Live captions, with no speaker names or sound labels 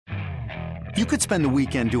You could spend the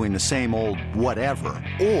weekend doing the same old whatever,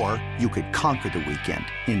 or you could conquer the weekend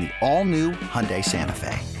in the all-new Hyundai Santa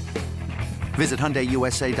Fe. Visit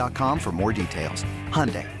HyundaiUSA.com for more details.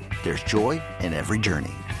 Hyundai, there's joy in every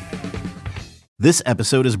journey. This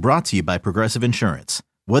episode is brought to you by Progressive Insurance.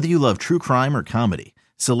 Whether you love true crime or comedy,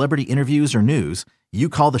 celebrity interviews or news, you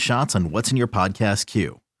call the shots on what's in your podcast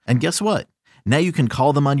queue. And guess what? Now you can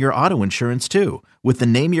call them on your auto insurance too with the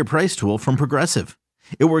Name Your Price tool from Progressive.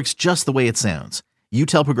 It works just the way it sounds. You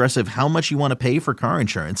tell Progressive how much you want to pay for car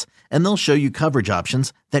insurance, and they'll show you coverage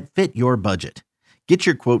options that fit your budget. Get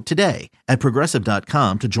your quote today at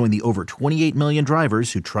Progressive.com to join the over 28 million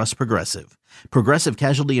drivers who trust Progressive. Progressive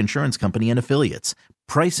Casualty Insurance Company and Affiliates.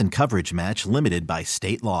 Price and coverage match limited by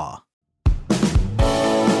state law.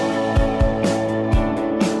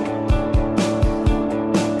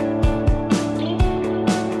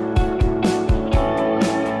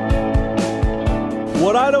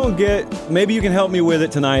 What I don't get, maybe you can help me with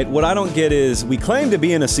it tonight. What I don't get is we claim to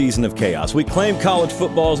be in a season of chaos. We claim college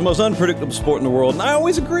football is the most unpredictable sport in the world. And I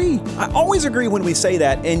always agree. I always agree when we say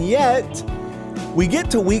that. And yet, we get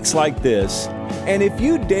to weeks like this. And if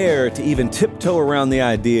you dare to even tiptoe around the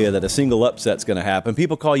idea that a single upset's going to happen,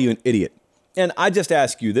 people call you an idiot. And I just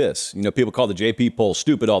ask you this. You know, people call the JP poll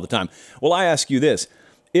stupid all the time. Well, I ask you this.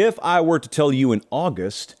 If I were to tell you in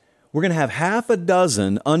August, we're going to have half a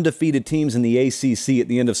dozen undefeated teams in the ACC at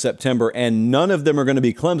the end of September, and none of them are going to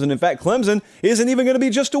be Clemson. In fact, Clemson isn't even going to be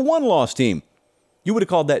just a one-loss team. You would have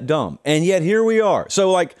called that dumb. And yet here we are.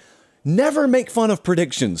 So, never make fun of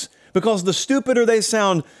predictions, because the stupider they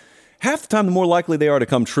sound, half the time the more likely they are to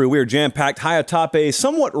come true. We are jam-packed high atop a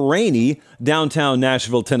somewhat rainy downtown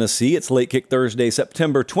Nashville, Tennessee. It's Late Kick Thursday,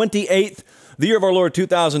 September 28th, the year of our Lord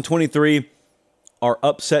 2023. Are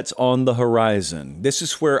upsets on the horizon. This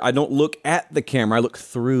is where I don't look at the camera, I look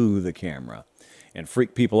through the camera and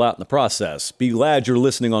freak people out in the process. Be glad you're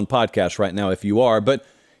listening on podcast right now if you are, but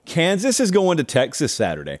Kansas is going to Texas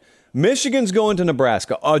Saturday. Michigan's going to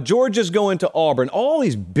Nebraska. Georgia's going to Auburn. All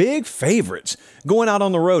these big favorites going out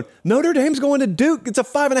on the road. Notre Dame's going to Duke. It's a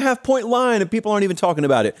 5.5-point line and people aren't even talking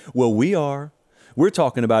about it. Well, we are. We're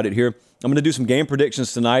talking about it here. I'm going to do some game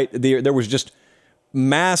predictions tonight. There was just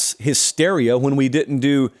mass hysteria when we didn't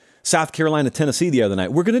do South Carolina, Tennessee the other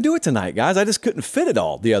night. We're going to do it tonight, guys. I just couldn't fit it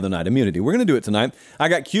all the other night. Immunity. We're going to do it tonight. I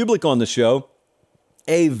got Kublik on the show.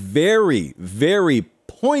 A very, very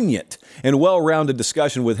poignant and well-rounded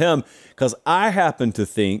discussion with him because I happen to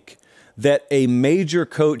think that a major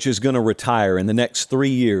coach is going to retire in the next 3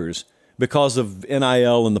 years because of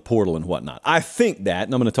NIL and the portal and whatnot. I think that,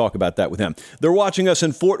 and I'm going to talk about that with him. They're watching us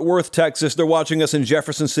in Fort Worth, Texas. They're watching us in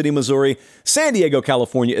Jefferson City, Missouri. San Diego,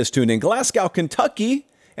 California is tuned in. Glasgow, Kentucky,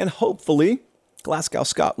 and hopefully Glasgow,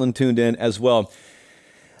 Scotland tuned in as well.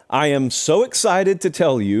 I am so excited to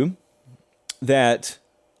tell you that,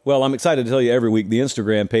 well, I'm excited to tell you every week the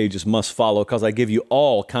Instagram page is must follow because I give you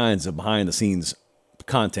all kinds of behind-the-scenes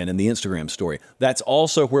content in the Instagram story. That's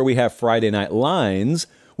also where we have Friday Night Lines,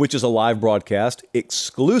 which is a live broadcast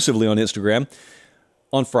exclusively on Instagram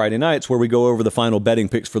on Friday nights where we go over the final betting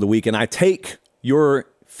picks for the week. And I take your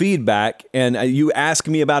feedback and you ask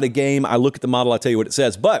me about a game. I look at the model. I tell you what it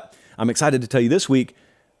says. But I'm excited to tell you this week,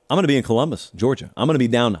 I'm going to be in Columbus, Georgia. I'm going to be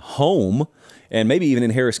down home and maybe even in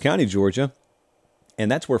Harris County, Georgia. And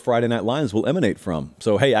that's where Friday Night Lines will emanate from.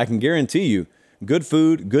 So, hey, I can guarantee you good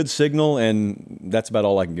food, good signal, and that's about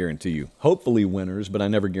all I can guarantee you. Hopefully winners, but I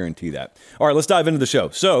never guarantee that. All right, let's dive into the show.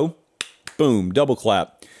 So, boom, double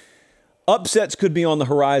clap. Upsets could be on the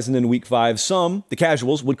horizon in Week 5. Some, the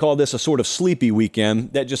casuals, would call this a sort of sleepy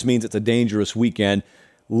weekend. That just means it's a dangerous weekend.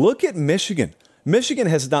 Look at Michigan. Michigan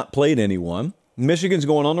has not played anyone. Michigan's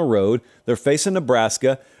going on the road. They're facing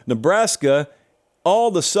Nebraska. Nebraska all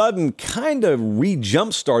of a sudden kind of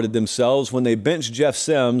re-jump-started themselves when they benched Jeff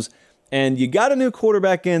Sims. And you got a new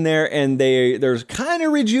quarterback in there, and they're kind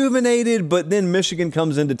of rejuvenated, but then Michigan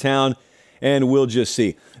comes into town, and we'll just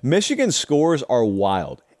see. Michigan's scores are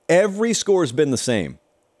wild. Every score has been the same.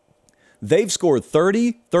 They've scored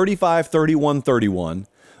 30, 35, 31, 31.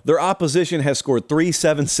 Their opposition has scored 3,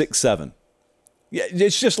 7, 6, 7. Yeah,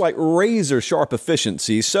 it's just like razor-sharp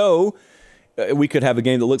efficiency. So we could have a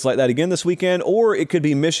game that looks like that again this weekend, or it could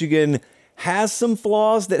be Michigan has some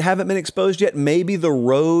flaws that haven't been exposed yet. Maybe the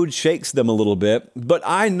road shakes them a little bit. But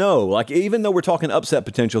I know, even though we're talking upset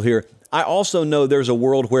potential here, I also know there's a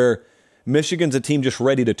world where Michigan's a team just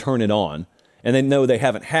ready to turn it on, and they know they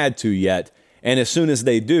haven't had to yet. And as soon as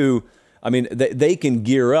they do, they can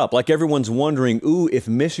gear up. Like everyone's wondering, if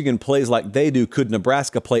Michigan plays like they do, could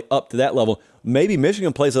Nebraska play up to that level? Maybe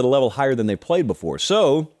Michigan plays at a level higher than they played before.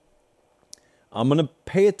 So I'm going to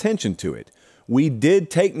pay attention to it. We did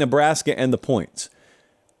take Nebraska and the points.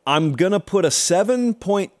 I'm going to put a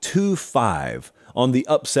 7.25 on the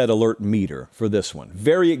upset alert meter for this one.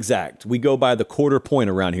 Very exact. We go by the quarter point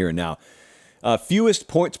around here now. Fewest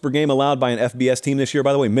points per game allowed by an FBS team this year,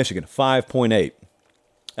 by the way, Michigan, 5.8.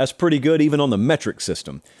 That's pretty good even on the metric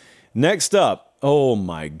system. Next up, oh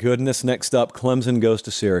my goodness, next up, Clemson goes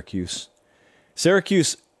to Syracuse.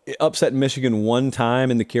 Syracuse upset Michigan one time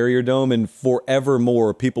in the Carrier Dome, and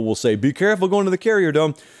forevermore people will say, be careful going to the Carrier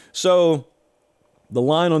Dome. So the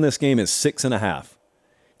line on this game is 6.5.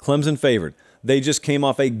 Clemson favored. They just came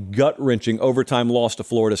off a gut-wrenching overtime loss to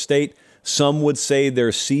Florida State. Some would say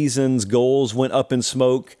their season's goals went up in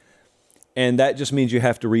smoke, and that just means you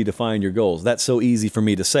have to redefine your goals. That's so easy for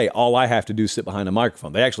me to say. All I have to do is sit behind a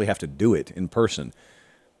microphone. They actually have to do it in person.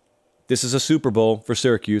 This is a Super Bowl for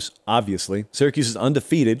Syracuse, obviously. Syracuse is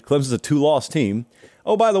undefeated. Clemson's a 2-loss team.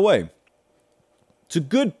 Oh, by the way, it's a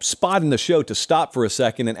good spot in the show to stop for a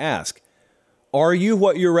second and ask, are you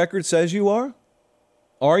what your record says you are?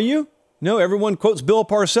 Are you? No, everyone quotes Bill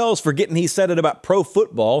Parcells, forgetting he said it about pro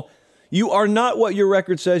football. You are not what your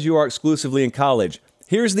record says you are exclusively in college.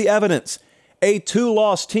 Here's the evidence. A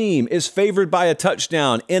 2-loss team is favored by a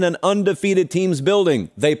touchdown in an undefeated team's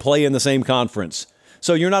building. They play in the same conference.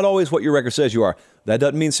 So you're not always what your record says you are. That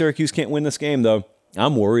doesn't mean Syracuse can't win this game, though.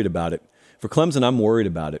 I'm worried about it. For Clemson, I'm worried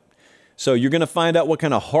about it. So you're going to find out what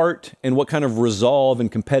kind of heart and what kind of resolve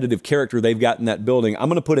and competitive character they've got in that building. I'm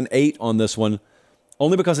going to put an 8 on this one,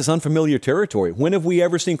 only because it's unfamiliar territory. When have we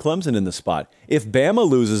ever seen Clemson in this spot? If Bama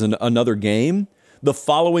loses another game, the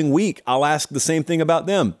following week, I'll ask the same thing about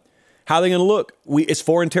them. How are they going to look? It's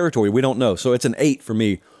foreign territory. We don't know. So it's an 8 for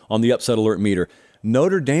me on the upset alert meter.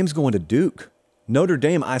 Notre Dame's going to Duke. Notre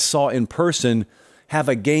Dame, I saw in person, have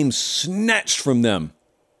a game snatched from them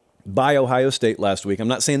by Ohio State last week. I'm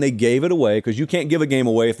not saying they gave it away, because you can't give a game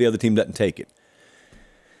away if the other team doesn't take it.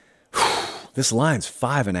 This line's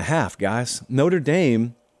 5.5, guys. Notre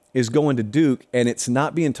Dame is going to Duke, and it's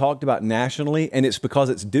not being talked about nationally, and it's because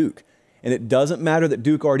it's Duke. And it doesn't matter that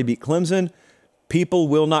Duke already beat Clemson. People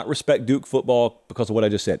will not respect Duke football because of what I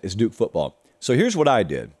just said. It's Duke football. So here's what I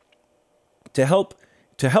did. To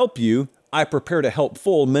help you, I prepared a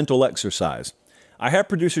helpful mental exercise. I had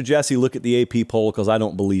producer Jesse look at the AP poll because I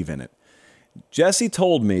don't believe in it. Jesse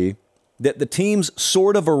told me that the teams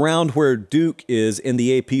sort of around where Duke is in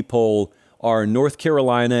the AP poll are North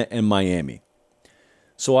Carolina and Miami.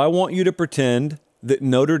 So I want you to pretend that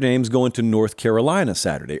Notre Dame's going to North Carolina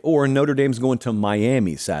Saturday, or Notre Dame's going to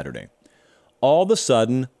Miami Saturday. All of a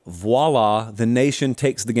sudden, voila, the nation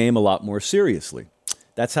takes the game a lot more seriously.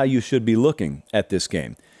 That's how you should be looking at this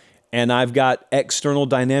game. And I've got external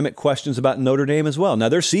dynamic questions about Notre Dame as well. Now,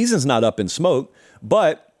 their season's not up in smoke,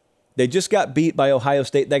 but they just got beat by Ohio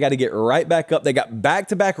State. They got to get right back up. They got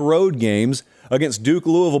back-to-back road games against Duke,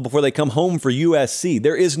 Louisville before they come home for USC.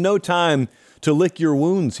 There is no time to lick your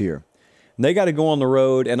wounds here. And they got to go on the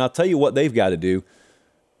road, and I'll tell you what they've got to do.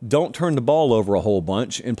 Don't turn the ball over a whole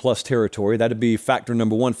bunch in plus territory. That'd be factor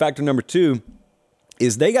number one. Factor number two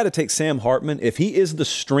is they got to take Sam Hartman. If he is the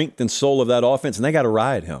strength and soul of that offense, and they got to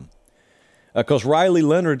ride him. Because Riley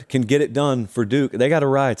Leonard can get it done for Duke. They got to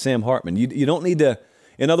ride Sam Hartman. You don't need to,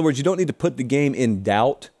 in other words, you don't need to put the game in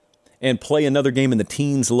doubt and play another game in the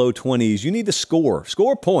teens, low 20s. You need to score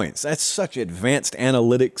points. That's such advanced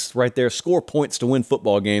analytics right there. Score points to win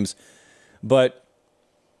football games. But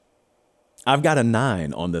I've got a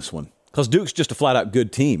 9 on this one because Duke's just a flat-out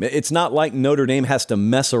good team. It's not like Notre Dame has to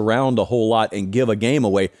mess around a whole lot and give a game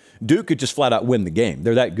away. Duke could just flat-out win the game.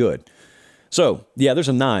 They're that good. So, yeah, there's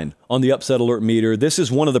a 9 on the upset alert meter. This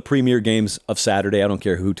is one of the premier games of Saturday. I don't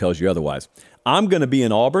care who tells you otherwise. I'm going to be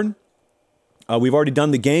in Auburn. We've already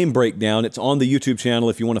done the game breakdown. It's on the YouTube channel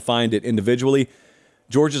if you want to find it individually.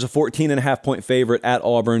 Georgia's a 14.5-point favorite at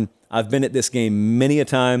Auburn. I've been at this game many a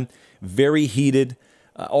time. Very heated.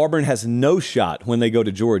 Auburn has no shot when they go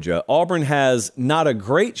to Georgia. Auburn has not a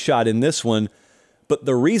great shot in this one, but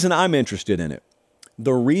the reason I'm interested in it,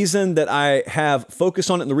 the reason that I have focused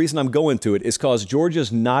on it and the reason I'm going to it is because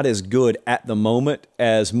Georgia's not as good at the moment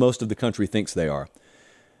as most of the country thinks they are.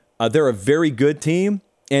 They're a very good team,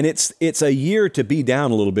 and it's a year to be down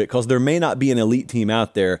a little bit because there may not be an elite team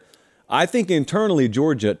out there. I think internally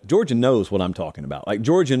Georgia knows what I'm talking about. Like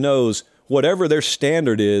Georgia knows whatever their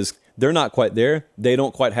standard is, they're not quite there. They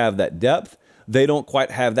don't quite have that depth. They don't quite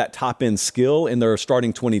have that top-end skill in their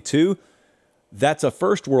starting 22. That's a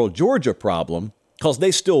first-world Georgia problem, because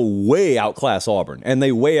they still way outclass Auburn, and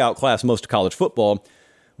they way outclass most of college football.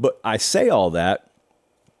 But I say all that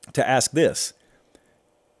to ask this.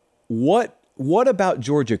 What about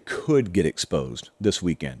Georgia could get exposed this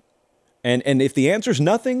weekend? And if the answer's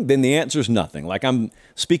nothing, then the answer's nothing. Like, I'm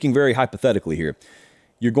speaking very hypothetically here.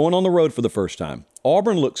 You're going on the road for the first time.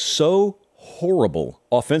 Auburn looked so horrible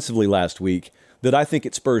offensively last week that I think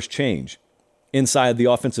it spurs change inside the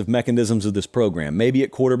offensive mechanisms of this program. Maybe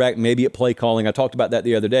at quarterback, maybe at play calling. I talked about that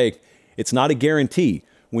the other day. It's not a guarantee.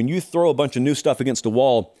 When you throw a bunch of new stuff against a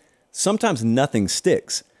wall, sometimes nothing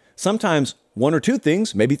sticks. Sometimes one or two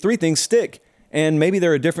things, maybe three things stick, and maybe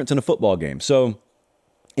they're a difference in a football game. So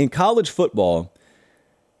in college football,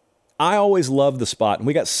 I always love the spot, and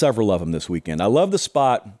we got several of them this weekend. I love the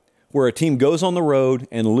spot where a team goes on the road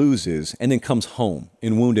and loses and then comes home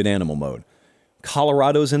in wounded animal mode.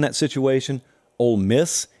 Colorado's in that situation. Ole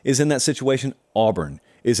Miss is in that situation. Auburn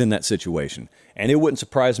is in that situation. And it wouldn't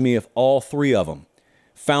surprise me if all three of them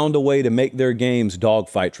found a way to make their games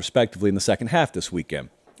dogfights, respectively, in the second half this weekend.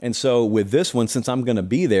 And so with this one, since I'm going to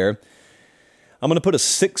be there, I'm going to put a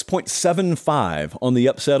 6.75 on the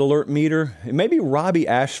upset alert meter. And maybe Robbie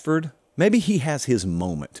Ashford, maybe he has his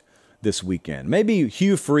moment this weekend. Maybe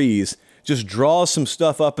Hugh Freeze just draws some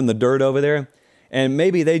stuff up in the dirt over there, and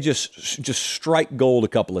maybe they just strike gold a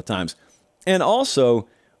couple of times. And also,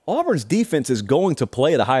 Auburn's defense is going to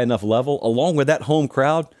play at a high enough level, along with that home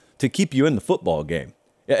crowd, to keep you in the football game.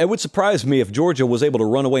 It would surprise me if Georgia was able to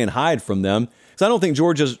run away and hide from them, because I don't think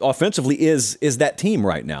Georgia offensively is that team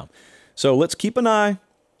right now. So let's keep an eye.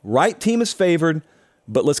 Right team is favored,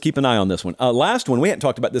 but let's keep an eye on this one. Last one, we hadn't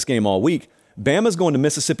talked about this game all week. Bama's going to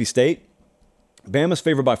Mississippi State. Bama's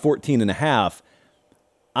favored by 14.5.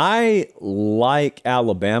 I like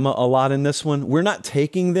Alabama a lot in this one. We're not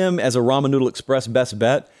taking them as a Ramen Noodle Express best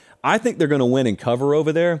bet. I think they're going to win and cover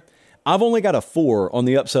over there. I've only got a 4 on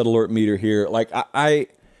the upset alert meter here. Like, I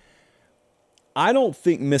don't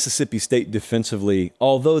think Mississippi State defensively,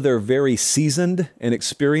 although they're very seasoned and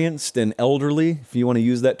experienced and elderly, if you want to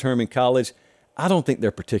use that term in college, I don't think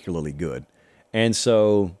they're particularly good. And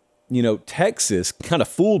so, Texas kind of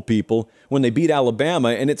fooled people when they beat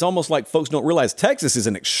Alabama, and it's almost like folks don't realize Texas is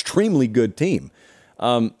an extremely good team.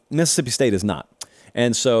 Mississippi State is not.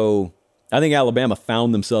 And so I think Alabama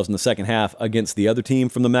found themselves in the second half against the other team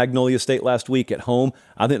from the Magnolia State last week at home.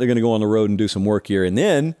 I think they're going to go on the road and do some work here. And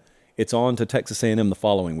then it's on to Texas A&M the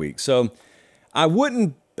following week. So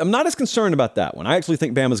I'm not as concerned about that one. I actually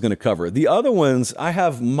think Bama's going to cover. The other ones I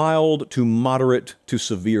have mild to moderate to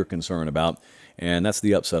severe concern about, and that's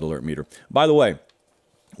the upset alert meter. By the way,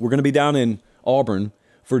 we're going to be down in Auburn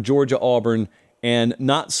for Georgia-Auburn, and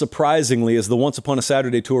not surprisingly, as the Once Upon a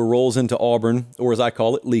Saturday tour rolls into Auburn, or as I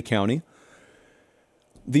call it, Lee County,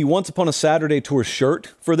 the Once Upon a Saturday tour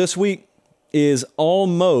shirt for this week is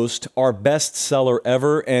almost our best seller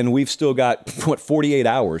ever, and we've still got, 48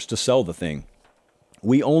 hours to sell the thing.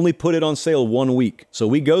 We only put it on sale 1 week. So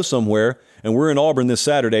we go somewhere, and we're in Auburn this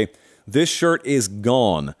Saturday. This shirt is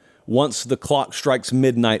gone. Once the clock strikes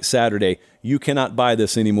midnight Saturday, you cannot buy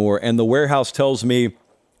this anymore. And the warehouse tells me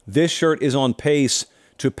this shirt is on pace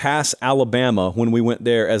to pass Alabama when we went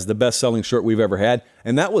there as the best-selling shirt we've ever had.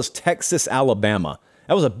 And that was Texas, Alabama.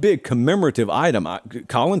 That was a big commemorative item.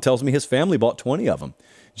 Colin tells me his family bought 20 of them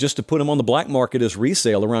just to put them on the black market as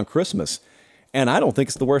resale around Christmas. And I don't think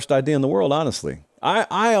it's the worst idea in the world, honestly.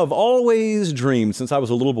 I have always dreamed since I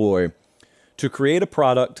was a little boy to create a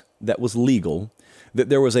product that was legal, that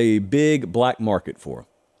there was a big black market for.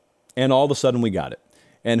 And all of a sudden we got it.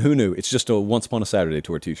 And who knew? It's just a Once Upon a Saturday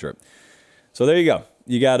tour t-shirt. So there you go.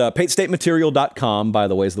 You got PateStateMaterial.com, by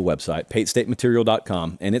the way, is the website,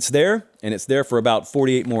 PateStateMaterial.com. And it's there for about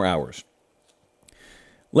 48 more hours.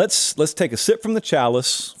 Let's take a sip from the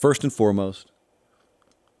chalice, first and foremost.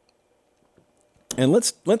 And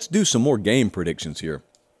let's do some more game predictions here.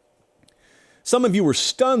 Some of you were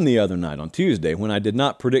stunned the other night on Tuesday when I did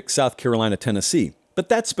not predict South Carolina, Tennessee. But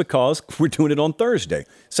that's because we're doing it on Thursday.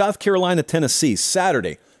 South Carolina, Tennessee,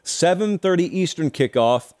 Saturday, 7:30 Eastern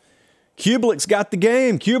kickoff. Kubelik's got the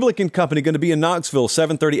game. Kubelik and company going to be in Knoxville,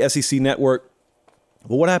 7:30 SEC Network.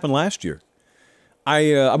 Well, what happened last year?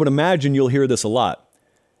 I would imagine you'll hear this a lot.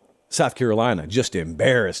 South Carolina just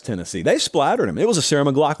embarrassed Tennessee. They splattered them. It was a Sarah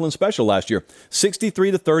McLachlan special last year.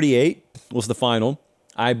 63-38 was the final.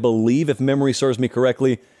 I believe, if memory serves me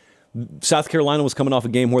correctly, South Carolina was coming off a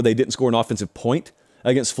game where they didn't score an offensive point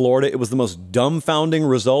against Florida. It was the most dumbfounding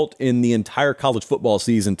result in the entire college football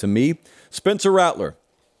season to me. Spencer Rattler,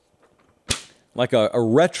 like a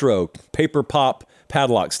retro paper pop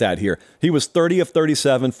padlock stat here. He was 30 of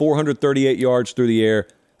 37, 438 yards through the air,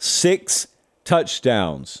 6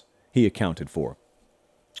 touchdowns he accounted for.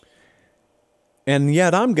 And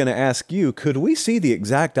yet I'm going to ask you, could we see the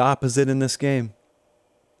exact opposite in this game?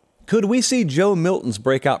 Could we see Joe Milton's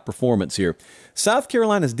breakout performance here? South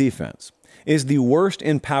Carolina's defense is the worst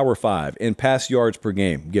in Power 5 in pass yards per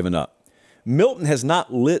game given up. Milton has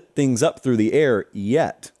not lit things up through the air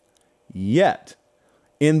yet.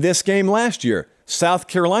 In this game last year, South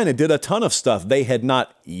Carolina did a ton of stuff they had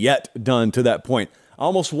not yet done to that point. I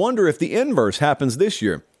almost wonder if the inverse happens this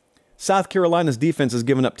year. South Carolina's defense has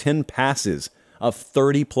given up 10 passes of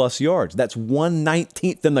 30-plus yards. That's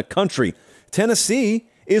 119th in the country. Tennessee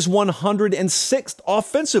is 106th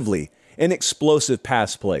offensively in explosive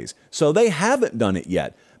pass plays. So they haven't done it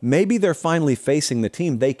yet. Maybe they're finally facing the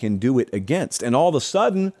team they can do it against. And all of a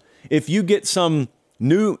sudden, if you get some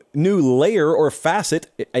new layer or facet,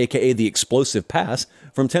 aka the explosive pass,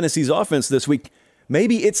 from Tennessee's offense this week,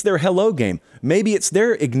 maybe it's their hello game. Maybe it's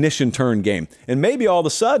their ignition turn game. And maybe all of a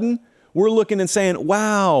sudden, we're looking and saying,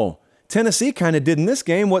 wow, Tennessee kind of did in this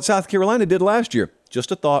game what South Carolina did last year.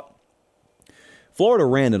 Just a thought. Florida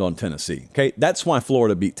ran it on Tennessee. Okay, that's why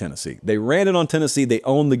Florida beat Tennessee. They ran it on Tennessee. They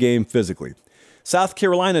owned the game physically. South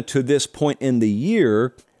Carolina, to this point in the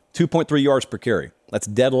year, 2.3 yards per carry. That's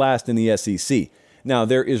dead last in the SEC. Now,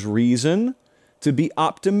 there is reason to be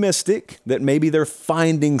optimistic that maybe they're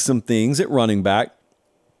finding some things at running back.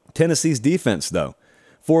 Tennessee's defense, though,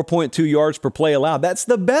 4.2 yards per play allowed. That's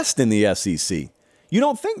the best in the SEC. You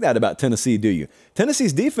don't think that about Tennessee, do you?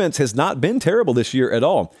 Tennessee's defense has not been terrible this year at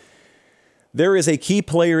all. There is a key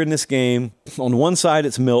player in this game. On one side,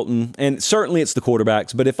 it's Milton, and certainly it's the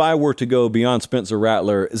quarterbacks. But if I were to go beyond Spencer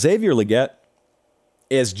Rattler, Xavier Legette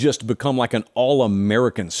has just become like an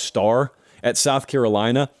all-American star at South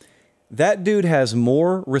Carolina. That dude has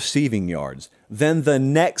more receiving yards than the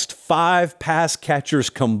next 5 pass catchers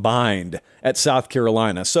combined at South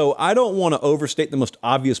Carolina. So I don't want to overstate the most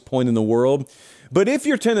obvious point in the world. But if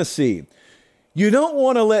you're Tennessee, you don't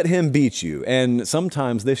want to let him beat you. And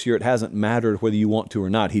sometimes this year it hasn't mattered whether you want to or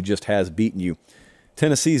not. He just has beaten you.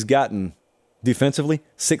 Tennessee's gotten, defensively,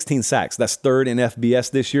 16 sacks. That's third in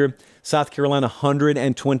FBS this year. South Carolina,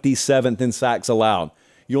 127th in sacks allowed.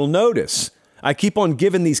 You'll notice I keep on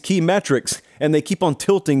giving these key metrics, and they keep on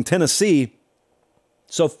tilting Tennessee.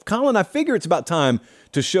 So, Colin, I figure it's about time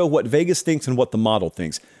to show what Vegas thinks and what the model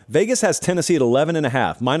thinks. Vegas has Tennessee at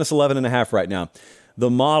 11.5, minus 11.5 right now. The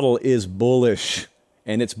model is bullish,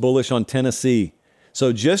 and it's bullish on Tennessee.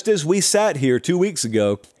 So just as we sat here 2 weeks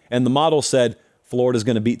ago, and the model said Florida's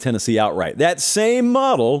going to beat Tennessee outright, that same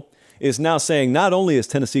model is now saying not only is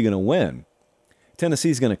Tennessee going to win,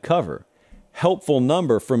 Tennessee's going to cover. Helpful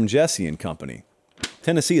number from Jesse and company.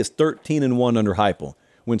 Tennessee is 13-1 under Heupel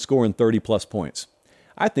when scoring 30-plus points.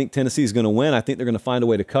 I think Tennessee's going to win. I think they're going to find a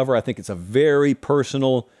way to cover. I think it's a very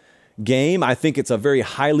personal game. I think it's a very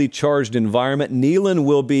highly charged environment.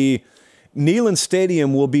 Neyland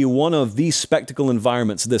Stadium will be one of the spectacle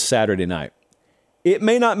environments this Saturday night. It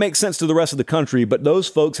may not make sense to the rest of the country, but those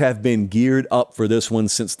folks have been geared up for this one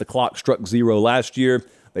since the clock struck 0 last year.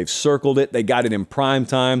 They've circled it. They got it in prime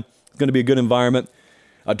time. It's going to be a good environment.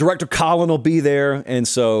 Director Colin will be there, and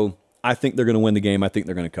so I think they're going to win the game. I think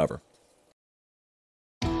they're going to cover.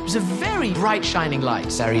 It was a very bright, shining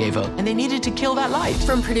light, Sarajevo, and they needed to kill that light.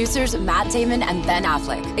 From producers Matt Damon and Ben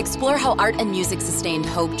Affleck, explore how art and music sustained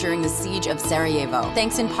hope during the siege of Sarajevo,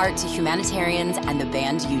 thanks in part to humanitarians and the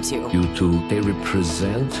band U2. U2, they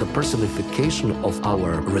represent a personification of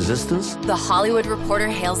our resistance. The Hollywood Reporter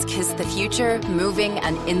hails Kiss the Future, moving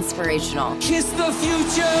and inspirational. Kiss the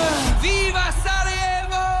future! Viva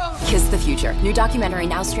Sarajevo! Kiss the Future, new documentary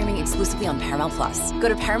now streaming exclusively on Paramount+. Go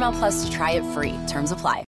to Paramount+ to try it free. Terms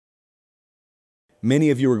apply.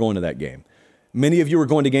 Many of you are going to that game. Many of you are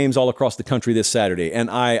going to games all across the country this Saturday,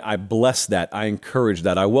 and I bless that. I encourage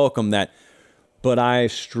that. I welcome that. But I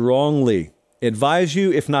strongly advise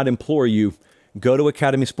you, if not implore you, go to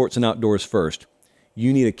Academy Sports and Outdoors first.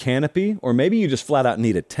 You need a canopy, or maybe you just flat out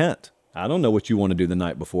need a tent. I don't know what you want to do the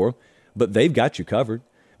night before, but they've got you covered.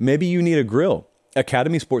 Maybe you need a grill.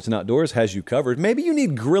 Academy Sports and Outdoors has you covered. Maybe you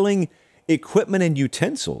need grilling equipment and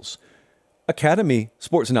utensils. Academy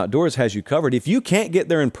Sports and Outdoors has you covered. If you can't get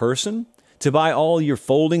there in person to buy all your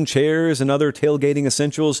folding chairs and other tailgating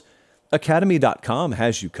essentials, Academy.com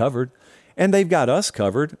has you covered. And they've got us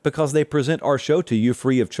covered because they present our show to you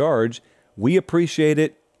free of charge. We appreciate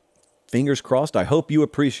it. Fingers crossed. I hope you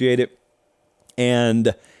appreciate it.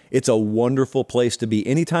 And it's a wonderful place to be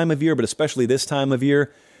any time of year, but especially this time of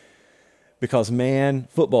year. Because, man,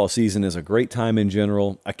 football season is a great time in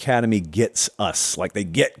general. Academy gets us. Like, they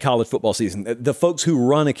get college football season. The folks who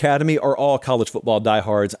run Academy are all college football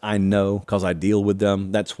diehards. I know because I deal with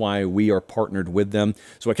them. That's why we are partnered with them.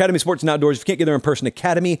 So Academy Sports and Outdoors, if you can't get there in person,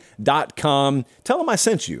 academy.com. Tell them I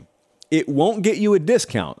sent you. It won't get you a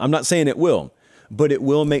discount. I'm not saying it will, but it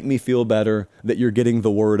will make me feel better that you're getting the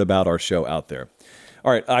word about our show out there.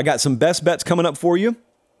 All right, I got some best bets coming up for you.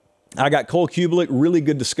 I got Cole Cubelic, really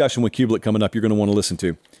good discussion with Cubelic coming up you're going to want to listen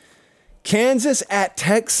to. Kansas at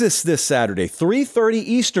Texas this Saturday, 3:30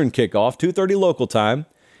 Eastern kickoff, 2:30 local time.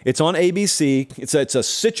 It's on ABC. It's a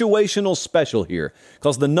situational special here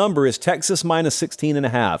because the number is Texas minus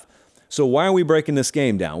 16.5. So why are we breaking this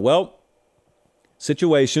game down? Well,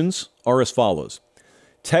 situations are as follows.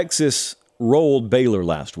 Texas rolled Baylor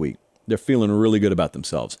last week. They're feeling really good about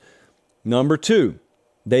themselves. Number 2,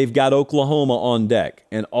 they've got Oklahoma on deck,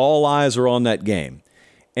 and all eyes are on that game.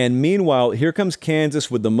 And meanwhile, here comes Kansas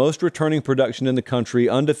with the most returning production in the country,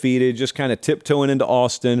 undefeated, just kind of tiptoeing into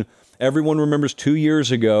Austin. Everyone remembers 2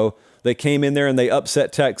 years ago, they came in there and they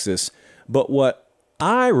upset Texas. But what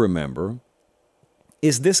I remember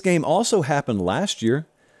is this game also happened last year,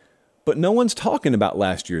 but no one's talking about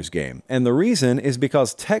last year's game. And the reason is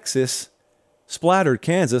because Texas splattered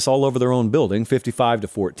Kansas all over their own building,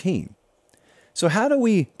 55-14. So how do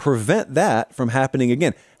we prevent that from happening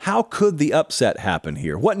again? How could the upset happen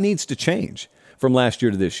here? What needs to change from last year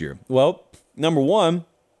to this year? Well, number 1,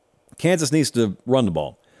 Kansas needs to run the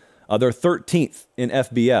ball. They're 13th in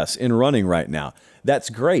FBS in running right now. That's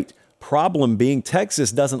great. Problem being,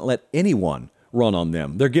 Texas doesn't let anyone run on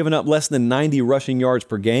them. They're giving up less than 90 rushing yards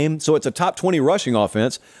per game. So it's a top 20 rushing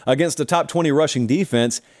offense against a top 20 rushing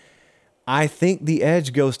defense. I think the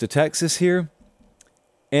edge goes to Texas here.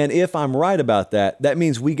 And if I'm right about that, that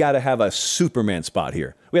means we got to have a Superman spot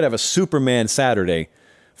here. We got to have a Superman Saturday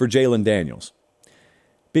for Jalen Daniels.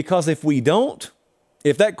 Because if we don't,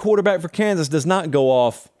 if that quarterback for Kansas does not go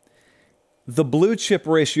off, the blue chip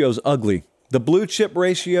ratio is ugly. The blue chip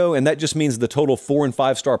ratio, and that just means the total 4- and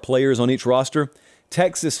 5-star players on each roster,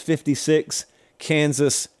 Texas 56,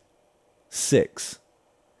 Kansas 6.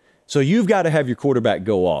 So you've got to have your quarterback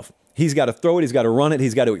go off. He's got to throw it. He's got to run it.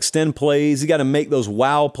 He's got to extend plays. He's got to make those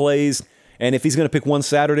wow plays. And if he's going to pick one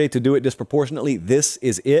Saturday to do it disproportionately, this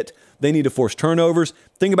is it. They need to force turnovers.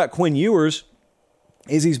 Thing about Quinn Ewers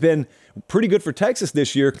is he's been pretty good for Texas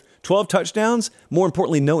this year. 12 touchdowns, more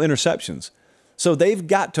importantly, no interceptions. So they've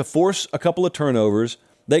got to force a couple of turnovers.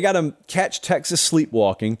 They got to catch Texas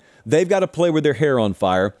sleepwalking. They've got to play with their hair on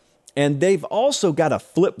fire. And they've also got to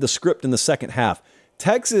flip the script in the second half.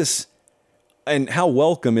 Texas, and how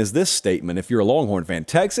welcome is this statement if you're a Longhorn fan?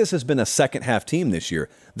 Texas has been a second half team this year.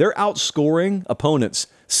 They're outscoring opponents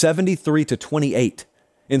 73-28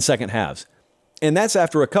 in second halves. And that's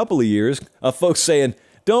after a couple of years of folks saying,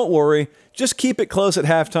 don't worry, just keep it close at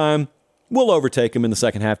halftime. We'll overtake them in the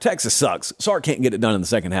second half. Texas sucks. Sark can't get it done in the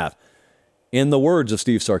second half. In the words of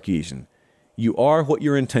Steve Sarkisian, you are what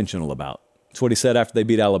you're intentional about. That's what he said after they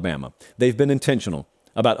beat Alabama. They've been intentional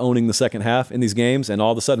about owning the second half in these games, and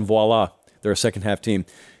all of a sudden, voila, they're a second half team.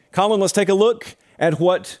 Colin, let's take a look at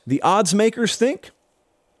what the odds makers think.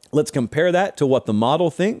 Let's compare that to what the model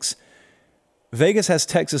thinks. Vegas has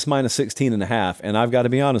Texas minus 16.5, and I've got to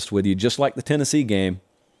be honest with you, just like the Tennessee game,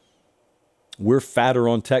 we're fatter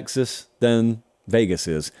on Texas than Vegas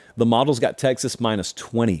is. The model's got Texas minus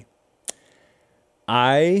 20.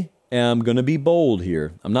 I am going to be bold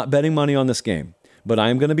here. I'm not betting money on this game, but I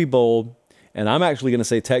am going to be bold, and I'm actually going to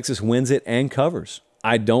say Texas wins it and covers.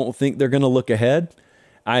 I don't think they're going to look ahead.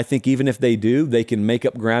 I think even if they do, they can make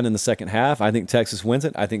up ground in the second half. I think Texas wins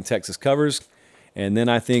it. I think Texas covers. And then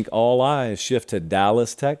I think all eyes shift to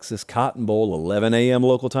Dallas, Texas, Cotton Bowl, 11 a.m.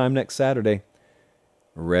 local time next Saturday.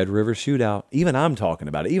 Red River Shootout. Even I'm talking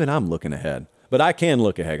about it. Even I'm looking ahead. But I can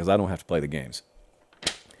look ahead because I don't have to play the games.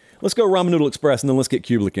 Let's go Ramen Noodle Express, and then let's get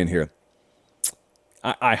Cubelic in here.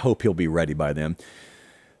 I hope he'll be ready by then.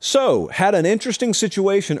 So, had an interesting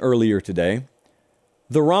situation earlier today.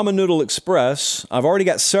 The Ramen Noodle Express, I've already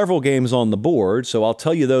got several games on the board, so I'll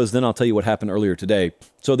tell you those, then I'll tell you what happened earlier today.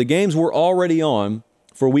 So the games we're already on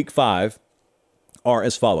for Week 5 are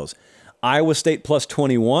as follows. Iowa State plus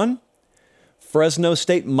 21, Fresno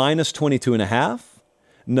State minus 22.5,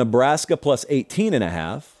 Nebraska plus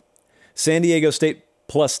 18.5, San Diego State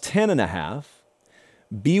plus 10.5,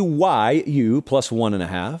 BYU plus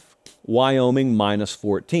 1.5, Wyoming minus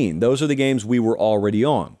 14. Those are the games we were already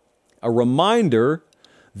on. A reminder,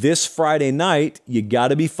 this Friday night, you got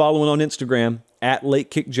to be following on Instagram at Late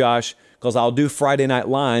Kick Josh, because I'll do Friday night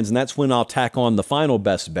lines, and that's when I'll tack on the final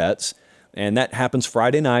best bets. And that happens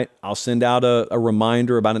Friday night. I'll send out a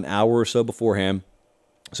reminder about an hour or so beforehand.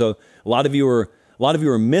 So a lot of you are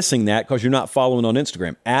missing that because you're not following on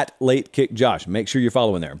Instagram at Late Kick Josh. Make sure you're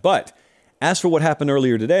following there. But as for what happened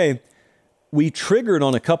earlier today, we triggered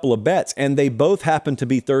on a couple of bets, and they both happened to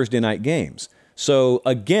be Thursday night games. So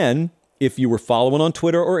again, if you were following on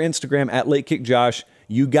Twitter or Instagram at Late Kick Josh,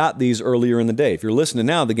 you got these earlier in the day. If you're listening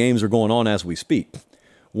now, the games are going on as we speak.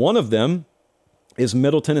 One of them is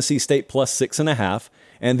Middle Tennessee State plus 6.5,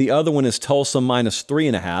 and the other one is Tulsa minus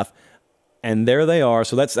 3.5. And there they are.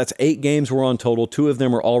 So that's 8 games we're on total. 2 of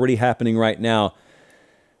them are already happening right now.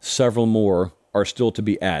 Several more are still to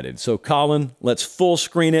be added. So, Colin, let's full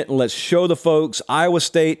screen it and let's show the folks Iowa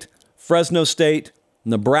State, Fresno State,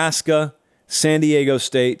 Nebraska, San Diego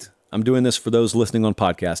State. I'm doing this for those listening on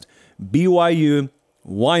podcast. BYU,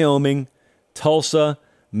 Wyoming, Tulsa,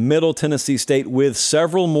 Middle Tennessee State, with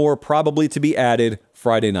several more probably to be added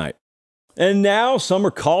Friday night. And now some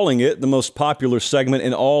are calling it the most popular segment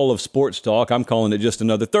in all of sports talk. I'm calling it just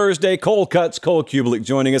another Thursday. Cole Cuts, Cole Kubelik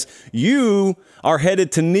joining us. You are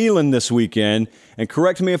headed to Neyland this weekend. And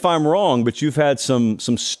correct me if I'm wrong, but you've had some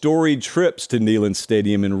storied trips to Neyland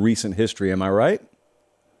Stadium in recent history. Am I right?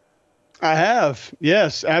 I have.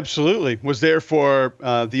 Yes, absolutely. Was there for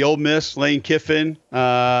the Ole Miss, Lane Kiffin,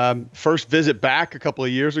 first visit back a couple of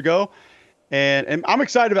years ago. And I'm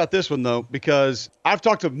excited about this one, though, because I've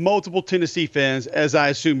talked to multiple Tennessee fans, as I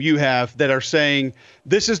assume you have, that are saying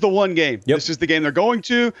this is the one game. Yep. This is the game they're going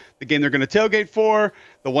to, the game they're going to tailgate for,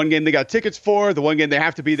 the one game they got tickets for, the one game they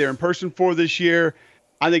have to be there in person for this year.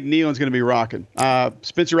 I think Neyland's going to be rocking.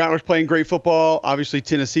 Spencer Rattler's playing great football. Obviously,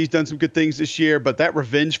 Tennessee's done some good things this year, but that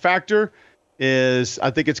revenge factor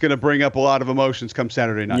I think it's going to bring up a lot of emotions come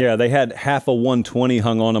Saturday night. Yeah, they had half a 120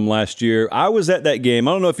 hung on them last year. I was at that game.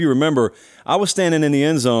 I don't know if you remember. I was standing in the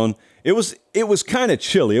end zone. It was kind of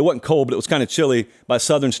chilly. It wasn't cold, but it was kind of chilly by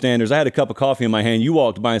Southern standards. I had a cup of coffee in my hand. You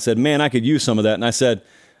walked by and said, "Man, I could use some of that." And I said,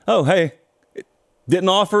 "Oh, hey, didn't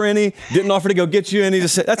offer to go get you any."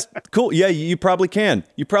 Just said, "That's cool. Yeah, you probably can.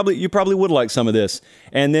 You probably would like some of this."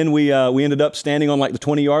 And then we ended up standing on like the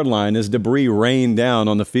 20-yard line as debris rained down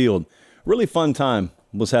on the field. Really fun time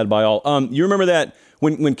was had by all. You remember that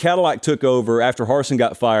when Cadillac took over after Harsin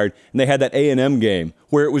got fired and they had that A&M game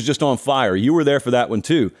where it was just on fire. You were there for that one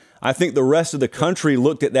too. I think the rest of the country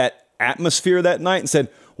looked at that atmosphere that night and said,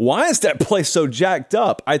 "Why is that place so jacked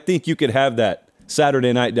up?" I think you could have that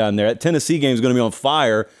Saturday night down there. That Tennessee game is going to be on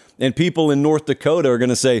fire, and people in North Dakota are going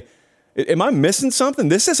to say, "Am I missing something?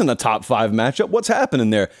 This isn't a top 5 matchup. What's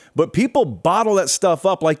happening there?" But people bottle that stuff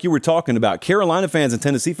up like you were talking about. Carolina fans and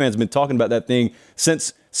Tennessee fans have been talking about that thing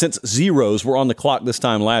since zeros were on the clock this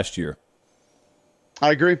time last year.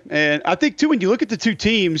 I agree. And I think, too, when you look at the two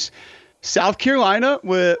teams, South Carolina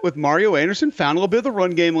with Mario Anderson found a little bit of the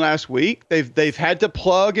run game last week. They've had to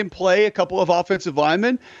plug and play a couple of offensive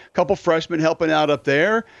linemen, a couple freshmen helping out up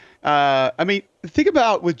there. I mean, think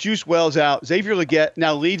about with Juice Wells out, Xavier Legette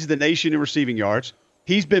now leads the nation in receiving yards.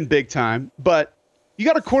 He's been big time. But you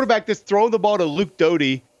got a quarterback that's throwing the ball to Luke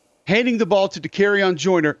Doty, handing the ball to Dakereon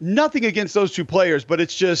Joyner. Nothing against those two players, but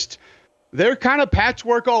it's just they're kind of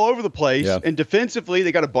patchwork all over the place. Yeah. And defensively,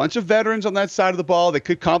 they got a bunch of veterans on that side of the ball that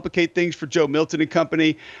could complicate things for Joe Milton and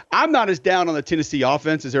company. I'm not as down on the Tennessee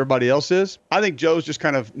offense as everybody else is. I think Joe's just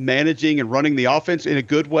kind of managing and running the offense in a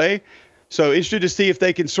good way. So interested to see if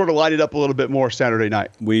they can sort of light it up a little bit more Saturday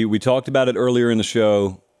night. We talked about it earlier in the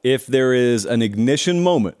show. If there is an ignition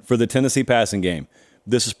moment for the Tennessee passing game,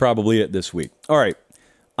 this is probably it this week. All right.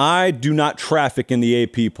 I do not traffic in the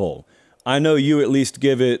AP poll. I know you at least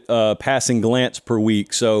give it a passing glance per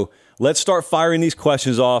week. So let's start firing these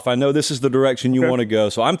questions off. I know this is the direction you want to go.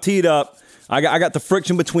 So I'm teed up. I got the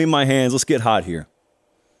friction between my hands. Let's get hot here.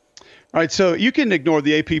 All right, so you can ignore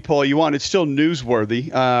the AP poll you want. It's still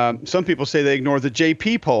newsworthy. Some people say they ignore the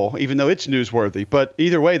JP poll, even though it's newsworthy. But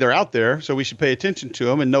either way, they're out there, so we should pay attention to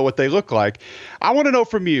them and know what they look like. I want to know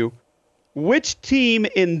from you, which team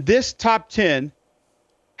in this top 10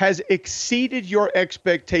 has exceeded your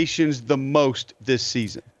expectations the most this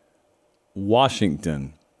season?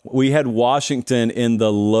 Washington. We had Washington in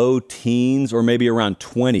the low teens or maybe around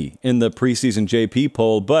 20 in the preseason JP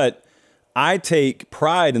poll, but I take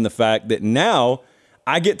pride in the fact that now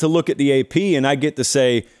I get to look at the AP and I get to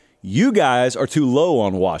say, you guys are too low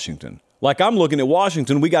on Washington. Like I'm looking at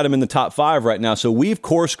Washington, we got them in the top 5 right now, so we've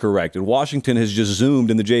course corrected. Washington has just zoomed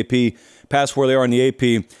in the JP past where they are in the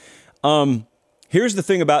AP. Here's the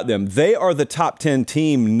thing about them. They are the top 10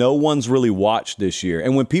 team no one's really watched this year.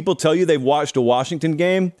 And when people tell you they've watched a Washington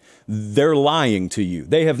game, they're lying to you.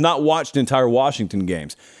 They have not watched entire Washington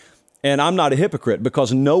games. And I'm not a hypocrite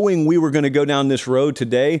because knowing we were going to go down this road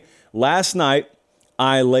today, last night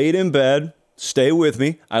I laid in bed, stay with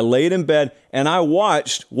me, I laid in bed and I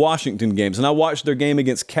watched Washington games. And I watched their game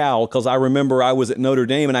against Cal because I remember I was at Notre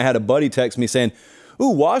Dame and I had a buddy text me saying, "Ooh,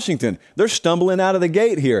 Washington, they're stumbling out of the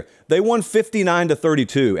gate here." They won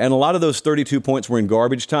 59-32, and a lot of those 32 points were in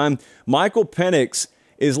garbage time. Michael Penix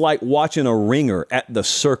is like watching a ringer at the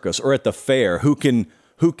circus or at the fair who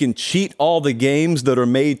can cheat all the games that are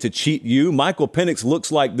made to cheat you. Michael Penix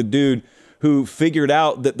looks like the dude who figured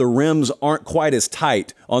out that the rims aren't quite as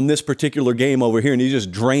tight on this particular game over here, and he's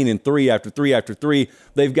just draining 3 after 3 after 3.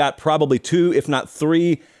 They've got probably 2, if not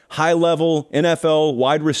 3, high-level NFL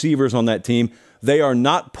wide receivers on that team. They are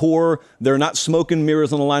not poor. They're not smoking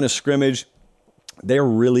mirrors on the line of scrimmage. They're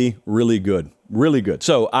really, really good. Really good.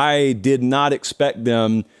 So I did not expect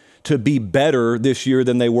them to be better this year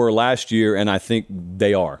than they were last year, and I think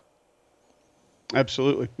they are.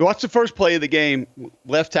 Absolutely. Watch the first play of the game.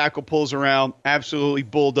 Left tackle pulls around, absolutely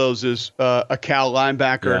bulldozes a Cal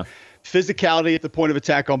linebacker. Yeah. Physicality at the point of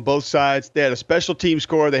attack on both sides. They had a special team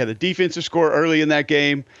score. They had a defensive score early in that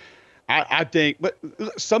game. I think, but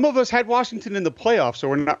some of us had Washington in the playoffs, so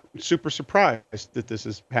we're not super surprised that this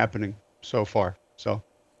is happening so far. So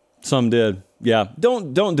some did. Yeah.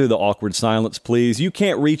 Don't do the awkward silence, please. You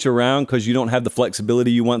can't reach around because you don't have the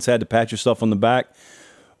flexibility you once had to pat yourself on the back.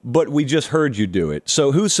 But we just heard you do it.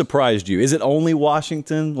 So who surprised you? Is it only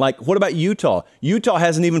Washington? Like, what about Utah? Utah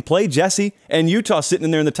hasn't even played Jesse, and Utah's sitting in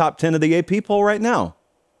there in the top 10 of the AP poll right now.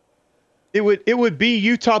 It would be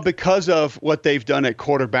Utah because of what they've done at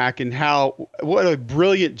quarterback and what a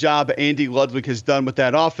brilliant job Andy Ludwig has done with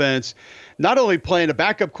that offense. Not only playing a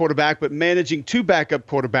backup quarterback, but managing 2 backup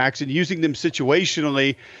quarterbacks and using them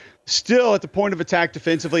situationally. Still at the point of attack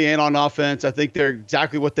defensively and on offense, I think they're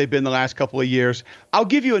exactly what they've been the last couple of years. I'll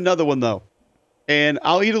give you another one, though, and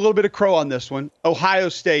I'll eat a little bit of crow on this one. Ohio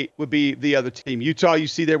State would be the other team. Utah, you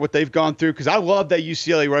see there what they've gone through, because I love that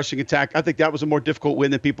UCLA rushing attack. I think that was a more difficult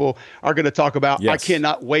win than people are going to talk about. Yes. I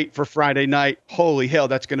cannot wait for Friday night. Holy hell,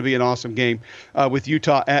 that's going to be an awesome game with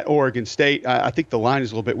Utah at Oregon State. I think the line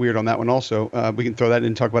is a little bit weird on that one also. We can throw that in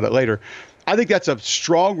and talk about it later. I think that's a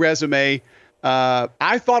strong resume.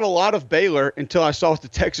 I thought a lot of Baylor until I saw what the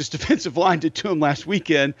Texas defensive line did to him last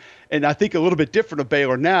weekend, and I think a little bit different of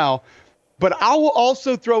Baylor now. But I will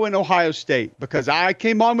also throw in Ohio State, because I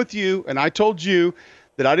came on with you and I told you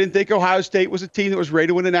that I didn't think Ohio State was a team that was ready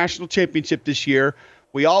to win a national championship this year.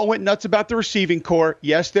 We all went nuts about the receiving core.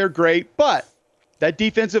 Yes, they're great, but that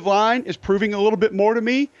defensive line is proving a little bit more to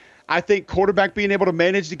me. I think quarterback being able to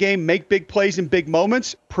manage the game, make big plays in big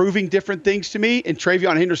moments, proving different things to me. And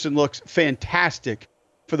TreVeyon Henderson looks fantastic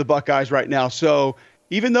for the Buckeyes right now. So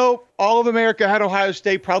even though all of America had Ohio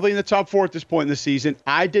State probably in the top 4 at this point in the season,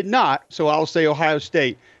 I did not. So I'll say Ohio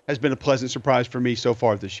State has been a pleasant surprise for me so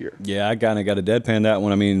far this year. Yeah, I kind of got to deadpan that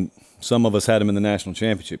one. I mean, some of us had them in the national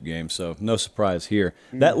championship game, so no surprise here.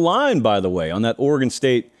 That line, by the way, on that Oregon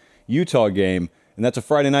State-Utah game, and that's a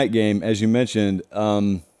Friday night game, as you mentioned,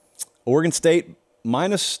 Oregon State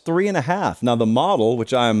 -3.5. Now the model,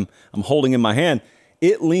 which I'm holding in my hand,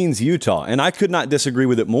 it leans Utah, and I could not disagree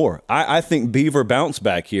with it more. I think Beaver bounce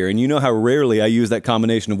back here, and you know how rarely I use that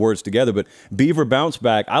combination of words together, but Beaver bounce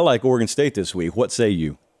back. I like Oregon State this week. What say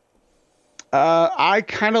you? I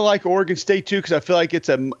kind of like Oregon State too, because I feel like it's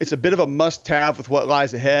a bit of a must-have with what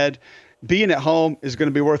lies ahead. Being at home is going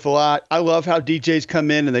to be worth a lot. I love how DJ's come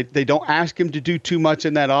in, and they don't ask him to do too much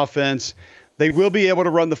in that offense. They will be able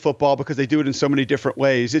to run the football because they do it in so many different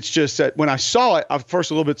ways. It's just that when I saw it, I was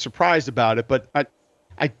first a little bit surprised about it, but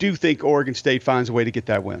I do think Oregon State finds a way to get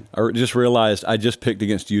that win. I just realized I just picked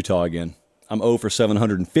against Utah again. I'm 0 for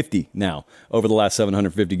 750 now over the last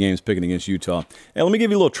 750 games picking against Utah. And let me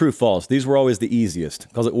give you a little true-false. These were always the easiest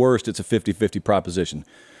because at worst it's a 50-50 proposition.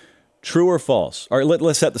 True or false? All right,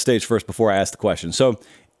 let's set the stage first before I ask the question. So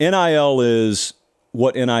NIL is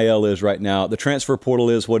what NIL is right now. The transfer portal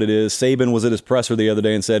is what it is. Saban was at his presser the other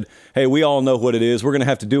day and said, hey, we all know what it is. We're going to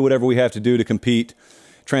have to do whatever we have to do to compete.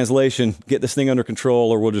 Translation, get this thing under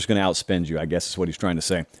control or we're just going to outspend you, I guess is what he's trying to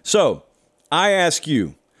say. So I ask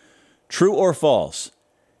you, true or false,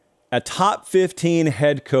 a top 15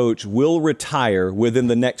 head coach will retire within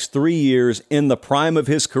the next 3 years in the prime of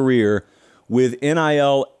his career with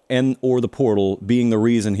NIL and or the portal being the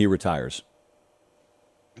reason he retires?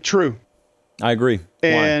 True. I agree.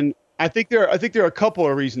 And why? I think there are a couple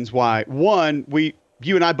of reasons why. One,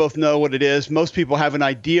 you and I both know what it is. Most people have an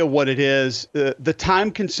idea what it is. The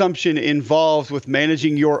time consumption involved with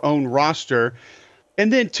managing your own roster.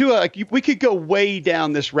 And then two, we could go way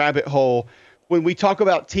down this rabbit hole when we talk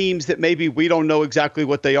about teams that maybe we don't know exactly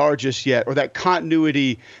what they are just yet, or that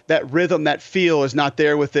continuity, that rhythm, that feel is not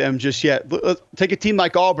there with them just yet. Take a team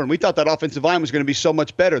like Auburn. We thought that offensive line was going to be so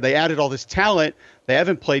much better. They added all this talent. They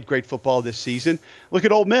haven't played great football this season. Look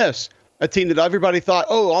at Ole Miss, a team that everybody thought,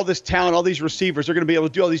 oh, all this talent, all these receivers are going to be able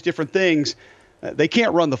to do all these different things. They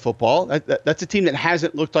can't run the football. That's a team that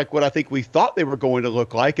hasn't looked like what I think we thought they were going to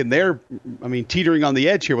look like, and they're, teetering on the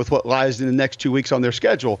edge here with what lies in the next 2 weeks on their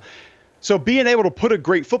schedule. So being able to put a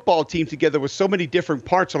great football team together with so many different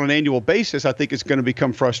parts on an annual basis, I think is going to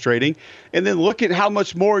become frustrating. And then look at how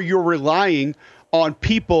much more you're relying on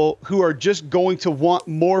people who are just going to want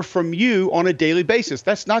more from you on a daily basis.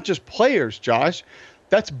 That's not just players, Josh.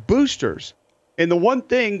 That's boosters. And the one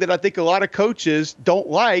thing that I think a lot of coaches don't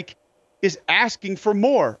like is asking for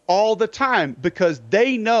more all the time, because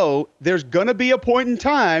they know there's going to be a point in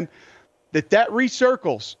time that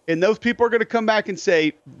recircles, and those people are going to come back and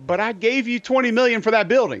say, but I gave you $20 million for that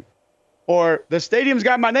building, or the stadium's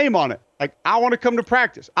got my name on it. Like, I want to come to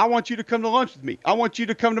practice. I want you to come to lunch with me. I want you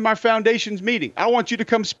to come to my foundation's meeting. I want you to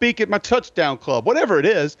come speak at my touchdown club. Whatever it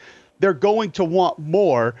is, they're going to want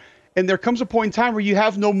more. And there comes a point in time where you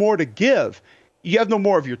have no more to give. You have no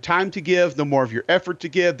more of your time to give, no more of your effort to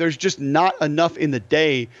give. There's just not enough in the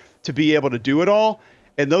day to be able to do it all.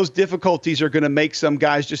 And those difficulties are going to make some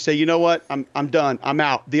guys just say, you know what, I'm done. I'm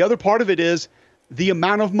out. The other part of it is the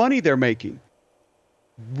amount of money they're making.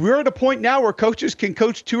 We're at a point now where coaches can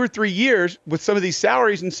coach 2 or 3 years with some of these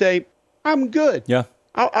salaries and say, I'm good. Yeah,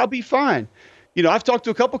 I'll be fine. You know, I've talked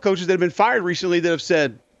to a couple coaches that have been fired recently that have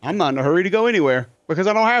said, I'm not in a hurry to go anywhere because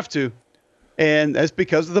I don't have to. And that's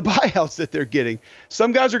because of the buyouts that they're getting.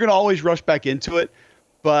 Some guys are going to always rush back into it.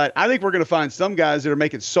 But I think we're going to find some guys that are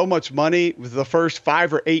making so much money with the first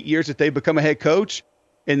 5 or 8 years that they become a head coach.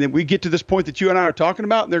 And then we get to this point that you and I are talking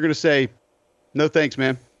about, and they're going to say, no, thanks,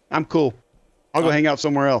 man. I'm cool. I'll go hang out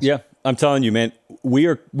somewhere else. Yeah, I'm telling you, man, we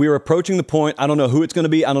are approaching the point. I don't know who it's going to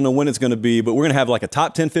be. I don't know when it's going to be, but we're going to have like a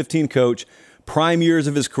top 10, 15 coach, prime years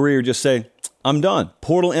of his career, just say, I'm done.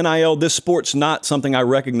 Portal, NIL, this sport's not something I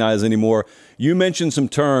recognize anymore. You mentioned some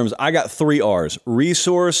terms. I got 3 R's: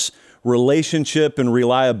 resource, relationship, and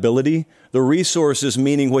reliability. The resources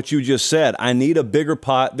meaning what you just said. I need a bigger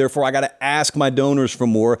pot, therefore I got to ask my donors for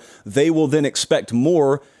more. They will then expect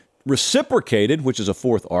more. Reciprocated, which is a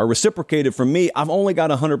 4th R, reciprocated from me, I've only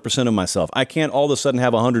got 100% of myself. I can't all of a sudden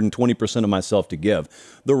have 120% of myself to give.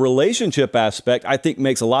 The relationship aspect, I think,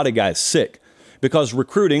 makes a lot of guys sick, because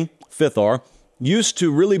recruiting, 5th R, used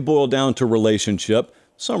to really boil down to relationship,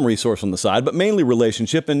 some resource on the side, but mainly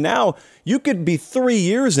relationship. And now you could be 3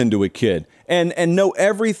 years into a kid and know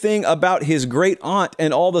everything about his great aunt,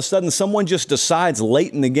 and all of a sudden someone just decides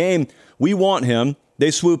late in the game, we want him.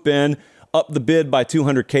 They swoop in, up the bid by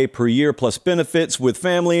 $200K per year plus benefits with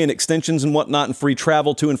family and extensions and whatnot and free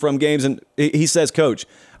travel to and from games. And he says, Coach,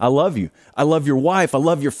 I love you. I love your wife. I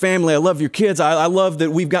love your family. I love your kids. I love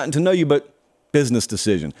that we've gotten to know you, but business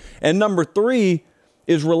decision. And number 3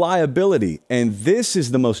 is reliability. And this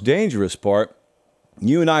is the most dangerous part.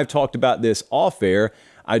 You and I have talked about this off air.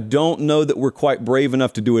 I don't know that we're quite brave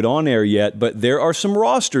enough to do it on air yet, but there are some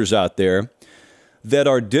rosters out there that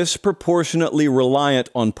are disproportionately reliant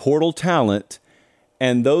on portal talent,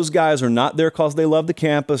 and those guys are not there because they love the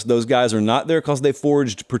campus. Those guys are not there because they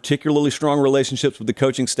forged particularly strong relationships with the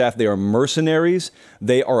coaching staff. They are mercenaries.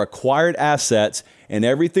 They are acquired assets, and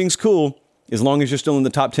everything's cool as long as you're still in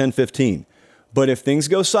the top 10, 15. But if things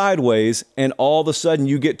go sideways and all of a sudden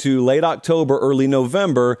you get to late October, early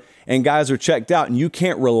November, and guys are checked out and you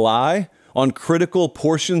can't rely on critical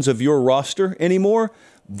portions of your roster anymore,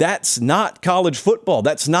 that's not college football.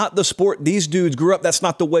 That's not the sport these dudes grew up. That's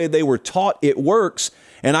not the way they were taught it works.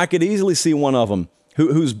 And I could easily see one of them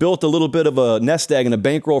who's built a little bit of a nest egg and a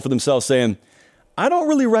bankroll for themselves saying, I don't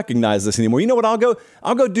really recognize this anymore. You know what? I'll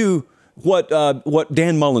go do what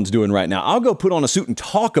Dan Mullen's doing right now. I'll go put on a suit and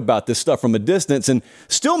talk about this stuff from a distance and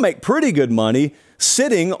still make pretty good money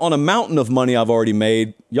sitting on a mountain of money I've already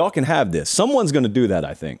made. Y'all can have this. Someone's going to do that,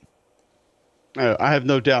 I think. I have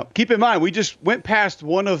no doubt. Keep in mind, we just went past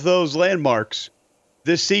one of those landmarks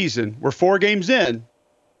this season. We're 4 games in,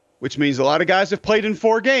 which means a lot of guys have played in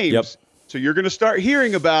 4 games. Yep. So you're going to start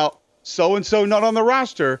hearing about so-and-so not on the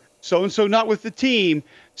roster, so-and-so not with the team,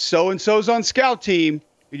 so-and-so's on scout team.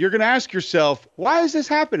 You're going to ask yourself, why is this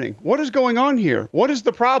happening? What is going on here? What is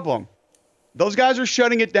the problem? Those guys are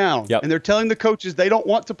shutting it down. Yep. And they're telling the coaches they don't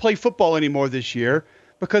want to play football anymore this year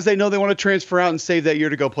because they know they want to transfer out and save that year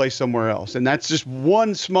to go play somewhere else. And that's just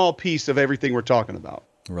one small piece of everything we're talking about.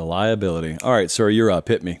 Reliability. All right, sir, you're up.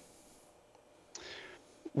 Hit me.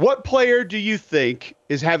 What player do you think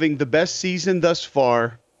is having the best season thus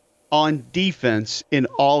far on defense in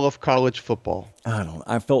all of college football?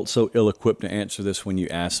 I felt so ill-equipped to answer this when you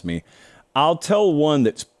asked me. I'll tell you one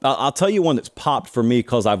that's popped for me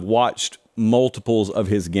because I've watched multiples of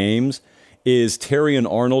his games is Terrion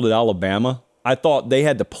Arnold at Alabama. I thought they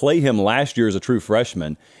had to play him last year as a true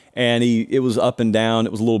freshman, and it was up and down.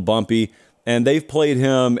 It was a little bumpy. and they've played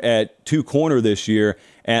him at 2 corner this year.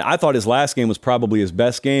 And I thought his last game was probably his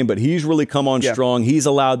best game, but he's really come on strong. He's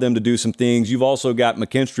allowed them to do some things. You've also got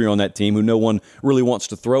McKinstry on that team who no one really wants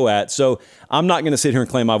to throw at. So I'm not going to sit here and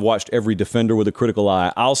claim I've watched every defender with a critical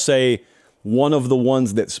eye. I'll say one of the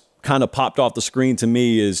ones that's kind of popped off the screen to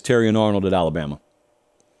me is Terrion Arnold at Alabama.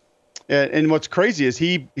 And what's crazy is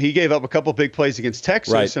he gave up a couple big plays against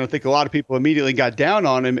Texas, right. And I think a lot of people immediately got down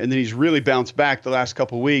on him, and then he's really bounced back the last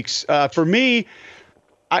couple of weeks. For me,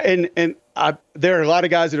 there are a lot of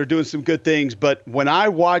guys that are doing some good things, but when I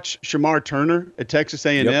watch Shamar Turner at Texas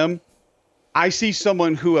A&M, I see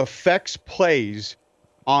someone who affects plays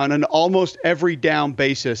on an almost every down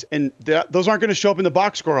basis. And those aren't going to show up in the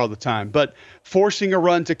box score all the time, but forcing a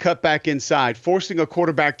run to cut back inside, forcing a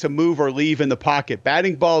quarterback to move or leave in the pocket,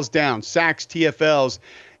 batting balls down, sacks, TFLs.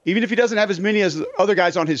 Even if he doesn't have as many as other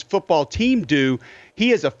guys on his football team do,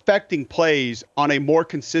 he is affecting plays on a more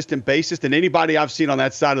consistent basis than anybody I've seen on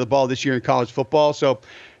that side of the ball this year in college football. So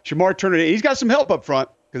Shamar Turner, he's got some help up front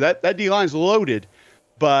because that D-line's loaded.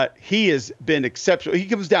 But he has been exceptional. He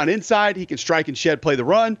comes down inside. He can strike and shed, play the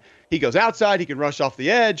run. He goes outside. He can rush off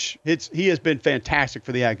the edge. He has been fantastic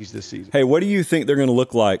for the Aggies this season. Hey, what do you think they're going to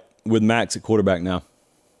look like with Max at quarterback now?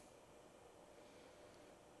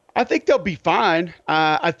 I think they'll be fine.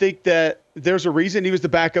 I think that there's a reason he was the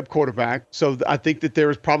backup quarterback. So I think that there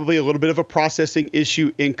was probably a little bit of a processing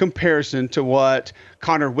issue in comparison to what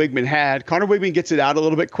Connor Wigman had. Connor Wigman gets it out a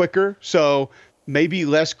little bit quicker. So maybe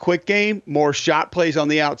less quick game, more shot plays on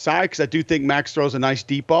the outside, because I do think Max throws a nice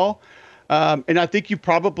deep ball. And I think you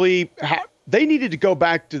probably they needed to go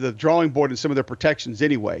back to the drawing board in some of their protections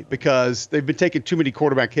anyway, because they've been taking too many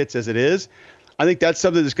quarterback hits as it is. I think that's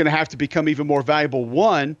something that's going to have to become even more valuable.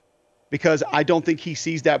 One, because I don't think he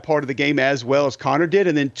sees that part of the game as well as Connor did.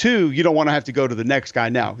 And then two, you don't want to have to go to the next guy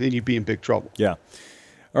now. Then you'd be in big trouble. Yeah.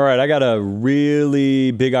 All right, I got a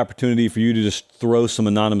really big opportunity for you to just throw some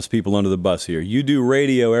anonymous people under the bus here. You do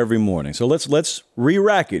radio every morning, so let's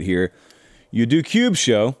re-rack it here. You do Cube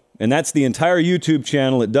Show, and that's the entire YouTube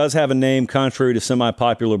channel. It does have a name, contrary to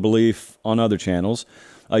semi-popular belief on other channels.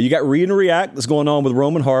 You got Read and React that's going on with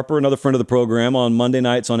Roman Harper, another friend of the program, on Monday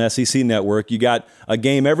nights on SEC Network. You got a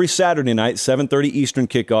game every Saturday night, 7:30 Eastern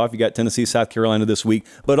kickoff. You got Tennessee, South Carolina this week.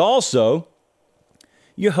 But also,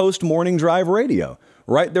 you host Morning Drive Radio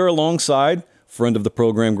right there alongside friend of the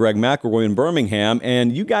program, Greg McElroy in Birmingham.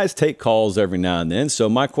 And you guys take calls every now and then. So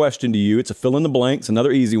my question to you, it's a fill in the blanks,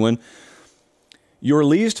 another easy one. Your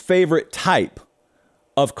least favorite type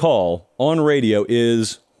of call on radio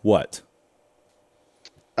is what?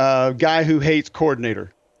 Guy who hates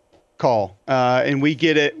coordinator call. And we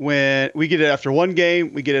get it after one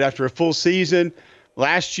game. We get it after a full season.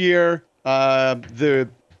 Last year, the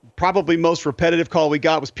probably most repetitive call we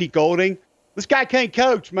got was Pete Golding. This guy can't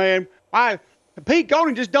coach, man. Pete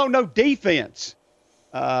Golding just don't know defense.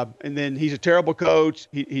 And then he's a terrible coach.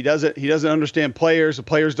 He doesn't understand players. The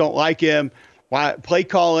players don't like him. Why play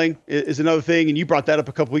calling is another thing. And you brought that up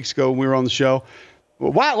a couple weeks ago when we were on the show.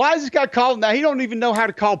 Why is this guy calling now? He don't even know how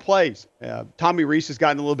to call plays. Tommy Reese has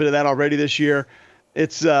gotten a little bit of that already this year.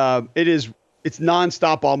 It's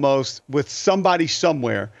nonstop almost with somebody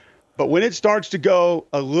somewhere. But when it starts to go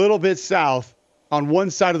a little bit south on one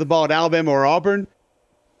side of the ball at Alabama or Auburn,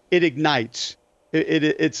 it ignites.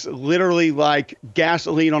 It's literally like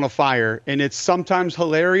gasoline on a fire, and it's sometimes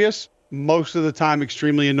hilarious, most of the time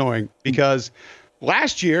extremely annoying, because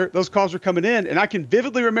last year those calls were coming in, and I can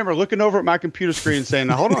vividly remember looking over at my computer screen and saying,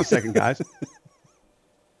 now hold on a second, guys.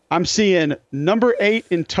 I'm seeing number 8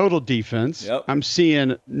 in total defense. Yep. I'm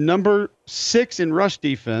seeing number 6 in rush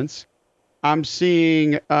defense. I'm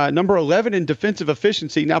seeing number 11 in defensive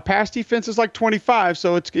efficiency. Now, pass defense is like 25,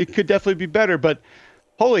 so it could definitely be better. But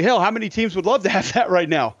holy hell, how many teams would love to have that right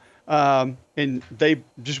now? And they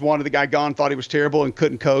just wanted the guy gone, thought he was terrible and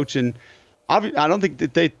couldn't coach. And I don't think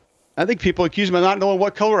that I think people accuse him of not knowing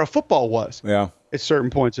what color a football was. Yeah. At certain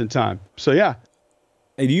points in time. So, yeah.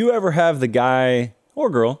 Hey, do you ever have the guy or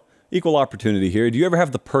girl, equal opportunity here, do you ever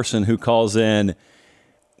have the person who calls in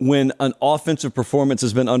when an offensive performance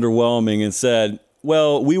has been underwhelming and said,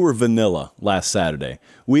 well, we were vanilla last Saturday.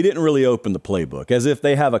 We didn't really open the playbook, as if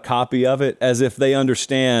they have a copy of it, as if they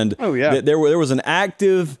understand that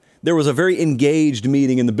there was a very engaged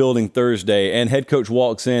meeting in the building Thursday, and head coach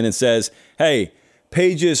walks in and says, hey,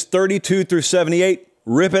 pages 32 through 78,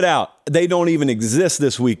 rip it out. They don't even exist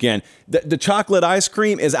this weekend. The chocolate ice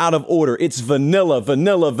cream is out of order. It's vanilla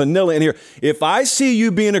in here. If I see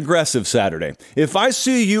you being aggressive Saturday, if I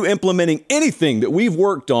see you implementing anything that we've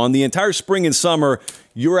worked on the entire spring and summer,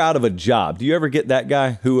 you're out of a job. Do you ever get that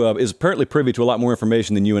guy who is apparently privy to a lot more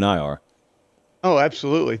information than you and I are? Oh,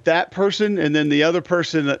 absolutely. That person, and then the other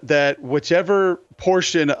person that whichever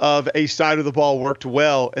portion of a side of the ball worked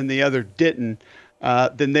well and the other didn't,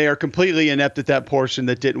 then they are completely inept at that portion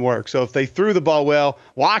that didn't work. So if they threw the ball well,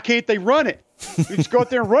 why can't they run it? You just go out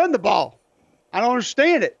there and run the ball. I don't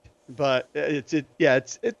understand it. But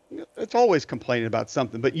it's always complaining about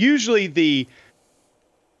something. But usually the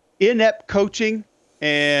inept coaching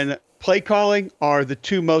and play calling are the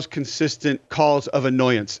two most consistent calls of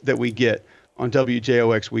annoyance that we get on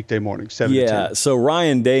WJOX weekday mornings, 7 to 10. So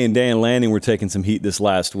Ryan Day and Dan Lanning were taking some heat this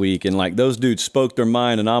last week, and like those dudes spoke their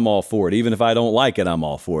mind, and I'm all for it. Even if I don't like it, I'm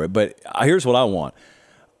all for it. But here's what I want.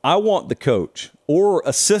 I want the coach or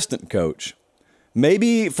assistant coach,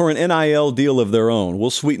 maybe for an NIL deal of their own.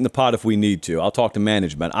 We'll sweeten the pot if we need to. I'll talk to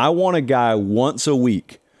management. I want a guy once a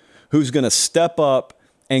week who's going to step up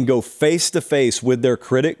and go face-to-face with their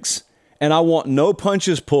critics. And I want no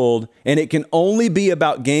punches pulled, and it can only be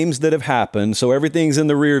about games that have happened, so everything's in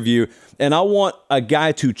the rear view. And I want a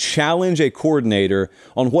guy to challenge a coordinator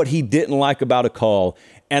on what he didn't like about a call,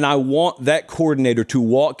 and I want that coordinator to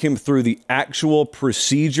walk him through the actual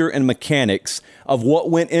procedure and mechanics of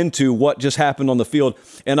what went into what just happened on the field.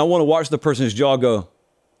 And I want to watch the person's jaw go.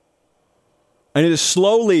 And it is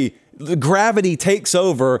slowly, the gravity takes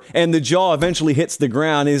over, and the jaw eventually hits the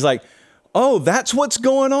ground. And he's like, oh, that's what's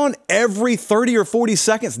going on every 30 or 40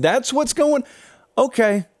 seconds. That's what's going.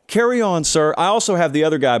 Okay, carry on, sir. I also have the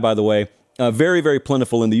other guy, by the way, very, very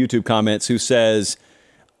plentiful in the YouTube comments, who says,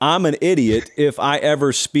 I'm an idiot if I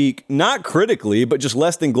ever speak, not critically, but just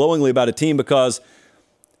less than glowingly about a team, because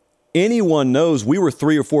anyone knows we were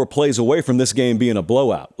 3 or 4 plays away from this game being a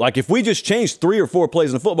blowout. Like if we just changed 3 or 4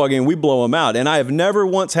 plays in a football game, we blow them out. And I have never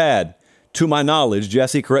once had, to my knowledge,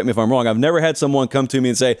 Jesse, correct me if I'm wrong, I've never had someone come to me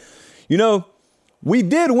and say, you know, we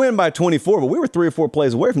did win by 24, but we were 3 or 4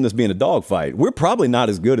 plays away from this being a dogfight. We're probably not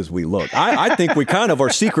as good as we look. I think we kind of are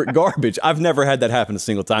secret garbage. I've never had that happen a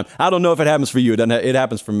single time. I don't know if it happens for you. It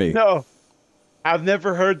happens for me. No, I've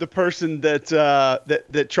never heard the person that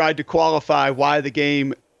that tried to qualify why the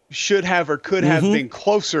game should have or could have been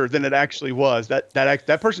closer than it actually was.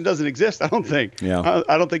 That person doesn't exist, I don't think. Yeah.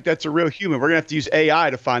 I don't think that's a real human. We're going to have to use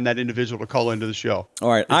AI to find that individual to call into the show.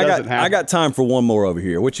 All right, I got time for one more over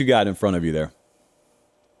here. What you got in front of you there?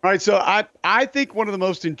 All right, so I think one of the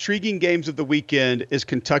most intriguing games of the weekend is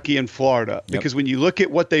Kentucky and Florida, because when you look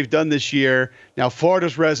at what they've done this year, now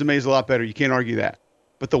Florida's resume is a lot better. You can't argue that.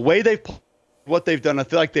 But the way what they've done, I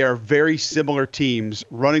feel like they are very similar teams,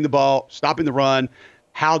 running the ball, stopping the run,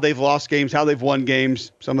 how they've lost games, how they've won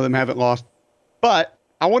games. Some of them haven't lost. But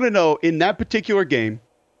I want to know, in that particular game,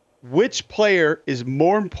 which player is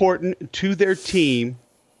more important to their team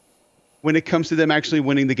when it comes to them actually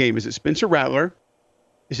winning the game? Is it Spencer Rattler?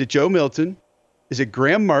 Is it Joe Milton? Is it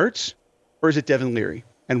Graham Mertz? Or is it Devin Leary?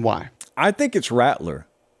 And why? I think it's Rattler.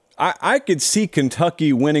 I could see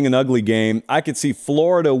Kentucky winning an ugly game. I could see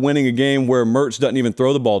Florida winning a game where Mertz doesn't even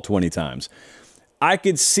throw the ball 20 times. I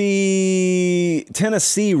could see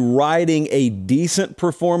Tennessee riding a decent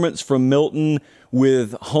performance from Milton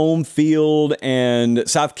with home field and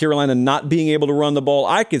South Carolina not being able to run the ball.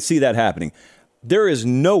 I could see that happening. There is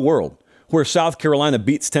no world where South Carolina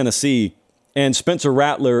beats Tennessee and Spencer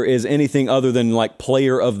Rattler is anything other than like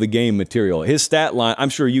player of the game material. His stat line, I'm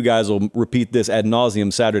sure you guys will repeat this ad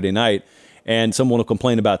nauseum Saturday night, and someone will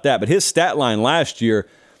complain about that. But his stat line last year,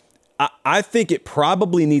 I think it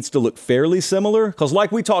probably needs to look fairly similar, because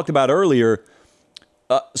like we talked about earlier,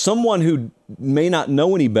 someone who may not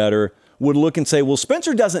know any better would look and say, well,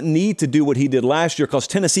 Spencer doesn't need to do what he did last year because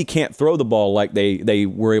Tennessee can't throw the ball like they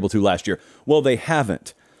were able to last year. Well, they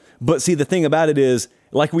haven't. But see, the thing about it is,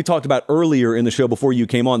 like we talked about earlier in the show before you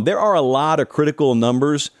came on, there are a lot of critical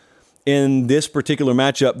numbers in this particular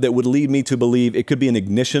matchup that would lead me to believe it could be an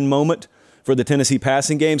ignition moment for the Tennessee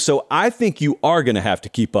passing game. So I think you are going to have to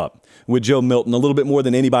keep up with Joe Milton a little bit more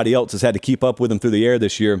than anybody else has had to keep up with him through the air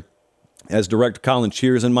this year. As Director Colin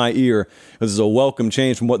cheers in my ear, this is a welcome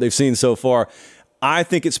change from what they've seen so far. I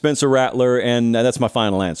think it's Spencer Rattler, and that's my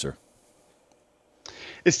final answer.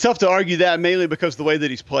 It's tough to argue that, mainly because of the way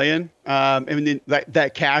that he's playing. I mean,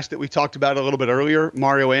 that cast that we talked about a little bit earlier,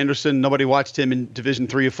 Mario Anderson, nobody watched him in Division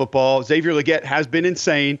III of football. Xavier Legette has been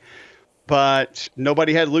insane, but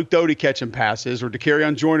nobody had Luke Doty catching passes or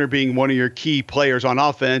Dakereon Joyner being one of your key players on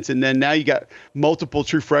offense. And then now you got multiple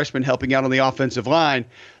true freshmen helping out on the offensive line.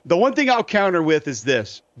 The one thing I'll counter with is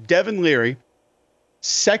this. Devin Leary,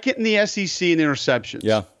 second in the SEC in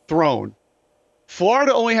interceptions thrown.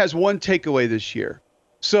 Florida only has one takeaway this year.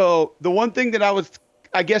 So the one thing that I would,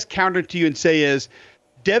 I guess, counter to you and say is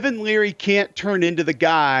Devin Leary can't turn into the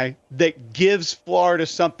guy that gives Florida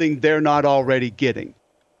something they're not already getting.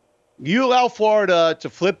 You allow Florida to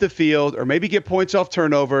flip the field or maybe get points off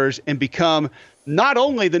turnovers and become not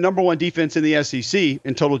only the number one defense in the SEC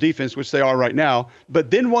in total defense, which they are right now, but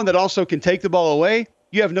then one that also can take the ball away.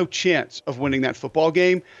 You have no chance of winning that football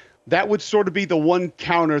game. That would sort of be the one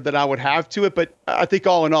counter that I would have to it. But I think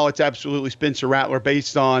all in all, it's absolutely Spencer Rattler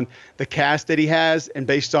based on the cast that he has and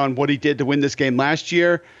based on what he did to win this game last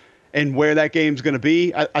year and where that game's going to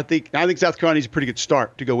be. I think South Carolina's a pretty good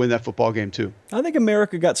start to go win that football game too. I think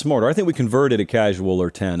America got smarter. I think we converted a casual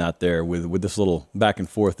or 10 out there with this little back and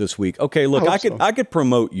forth this week. Okay, look, I could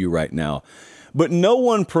promote you right now. But no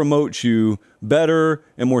one promotes you better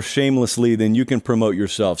and more shamelessly than you can promote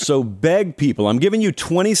yourself. So beg people. I'm giving you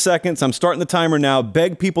 20 seconds. I'm starting the timer now.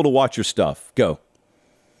 Beg people to watch your stuff. Go.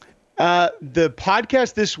 The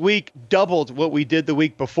podcast this week doubled what we did the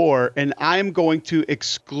week before, and I'm going to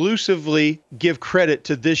exclusively give credit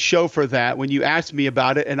to this show for that. When you asked me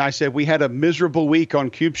about it, and I said we had a miserable week on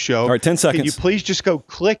Cube Show. All right, 10 seconds. Can you please just go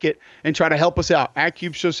click it and try to help us out at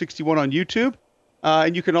Cube Show 61 on YouTube?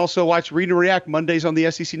 And you can also watch Read and React Mondays on the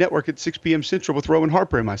SEC Network at 6 p.m. Central with Rowan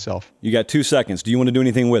Harper and myself. You got 2 seconds. Do you want to do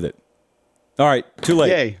anything with it? All right, too late.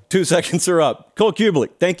 Yay. 2 seconds are up. Cole Kublik,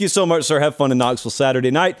 thank you so much, sir. Have fun in Knoxville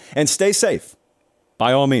Saturday night, and stay safe.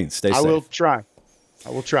 By all means, stay safe. I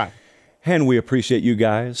will try. And we appreciate you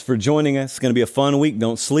guys for joining us. It's going to be a fun week.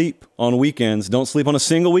 Don't sleep on weekends. Don't sleep on a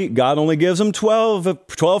single week. God only gives them 12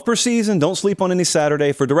 per season. Don't sleep on any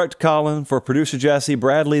Saturday. For Director Colin, for Producer Jesse,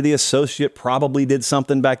 Bradley, the associate, probably did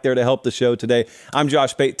something back there to help the show today. I'm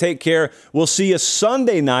Josh Pate. Take care. We'll see you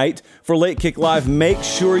Sunday night for Late Kick Live. Make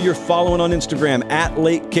sure you're following on Instagram at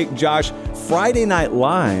Late Kick Josh. Friday Night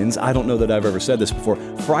Lines, I don't know that I've ever said this before,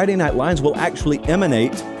 Friday Night Lines will actually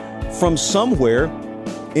emanate from somewhere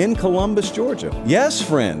in Columbus, Georgia. Yes,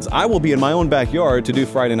 friends, I will be in my own backyard to do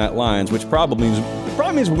Friday Night Lines, which probably means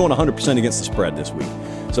we're going 100% against the spread this week.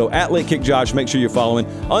 So at Late Kick Josh, make sure you're following.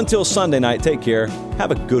 Until Sunday night, take care.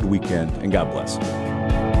 Have a good weekend, and God bless.